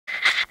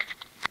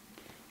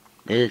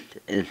This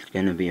is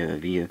going to be a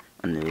review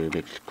on the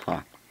Rubik's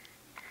clock.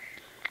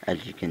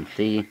 As you can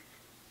see,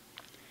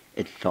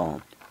 it's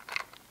solved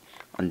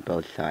on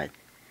both sides.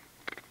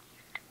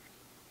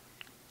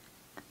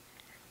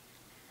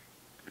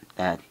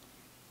 That's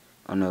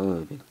on a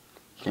Rubik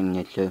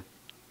signature,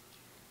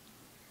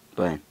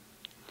 but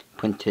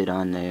printed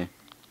on there.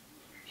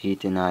 He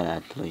did not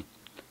actually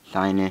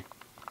sign it.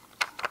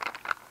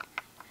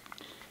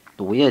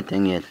 The weird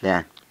thing is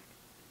that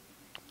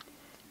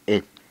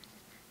it's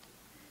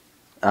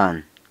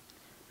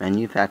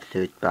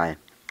manufactured by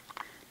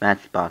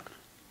Matchbox,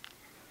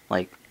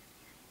 like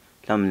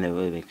some of the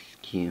Rubik's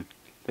Cube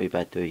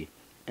 3x3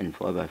 and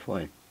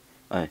 4x4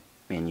 are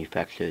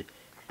manufactured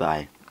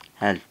by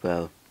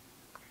Hasbro,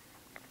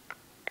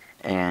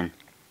 and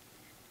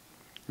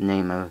the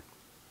name of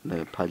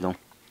the puzzle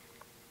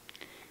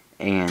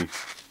and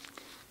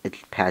its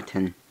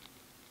patent,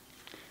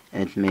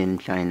 and it's made in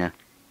China.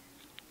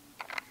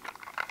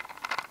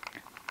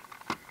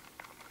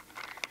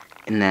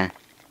 And that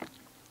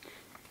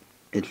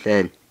it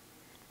said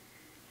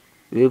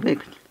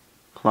Rubik's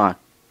Clock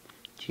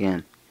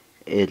Gem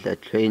is a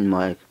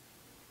trademark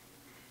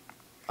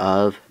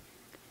of,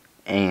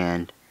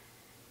 and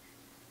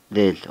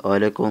this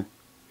article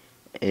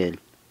is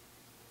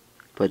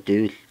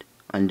produced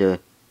under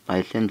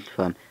license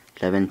from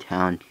 7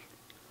 Towns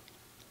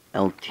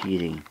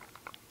Ltd.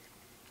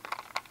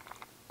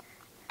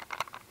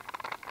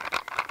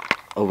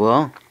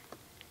 Overall,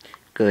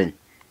 good.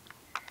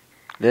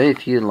 Very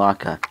few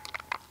lockups.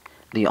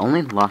 The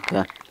only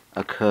lockup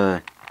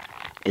occur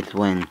is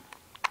when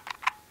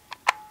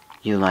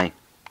you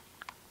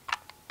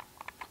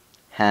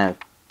have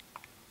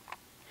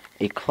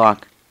a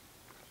clock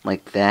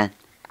like that,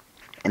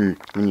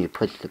 and when you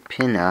push the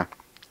pin up,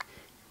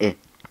 it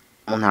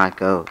will not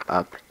go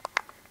up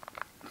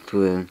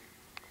through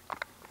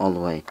all the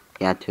way.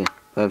 You have to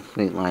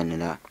perfectly line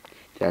it up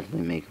to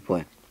actually make it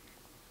work.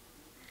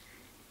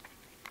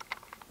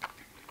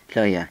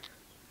 So yeah,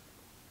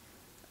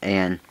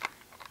 and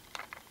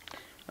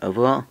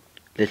overall,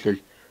 this is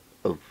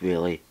a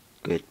really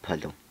good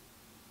puzzle.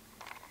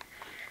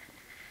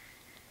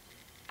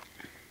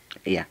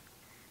 Yeah.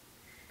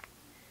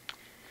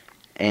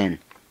 And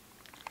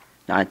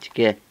not to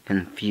get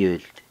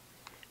confused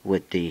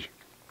with the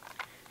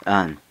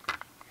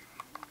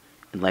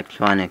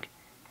electronic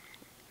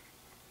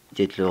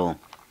digital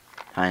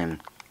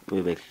time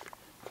Rubik's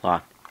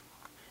clock,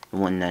 the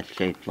one that's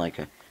shaped like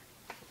a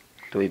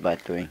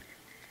 3x3.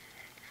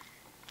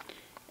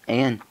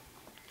 And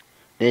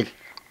this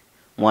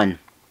one,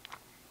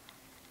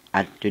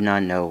 I do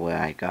not know where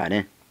I got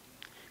it,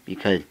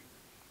 because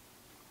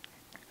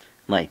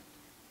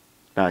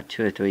about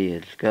 2 or 3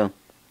 years ago,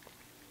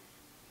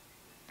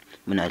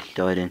 when I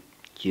started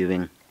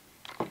cubing,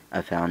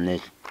 I found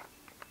this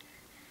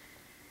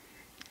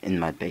in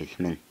my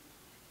basement,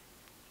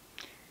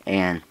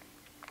 and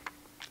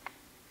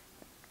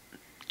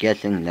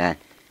guessing that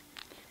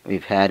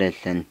we've had it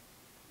since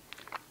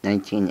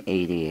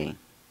 1988,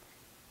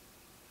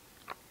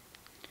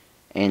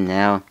 and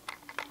now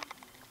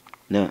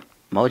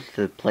most of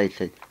the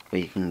places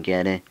where you can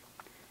get it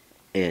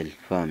is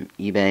from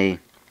eBay,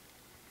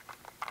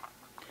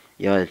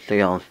 yard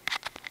sales,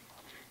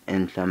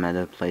 and some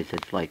other places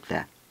like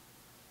that.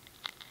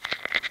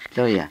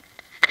 So yeah.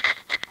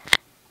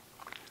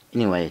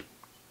 Anyway,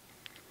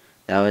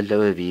 that was a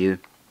review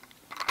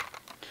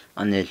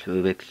on this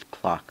Rubik's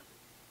clock.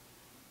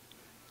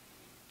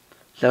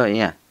 So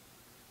yeah.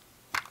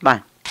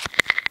 Bye.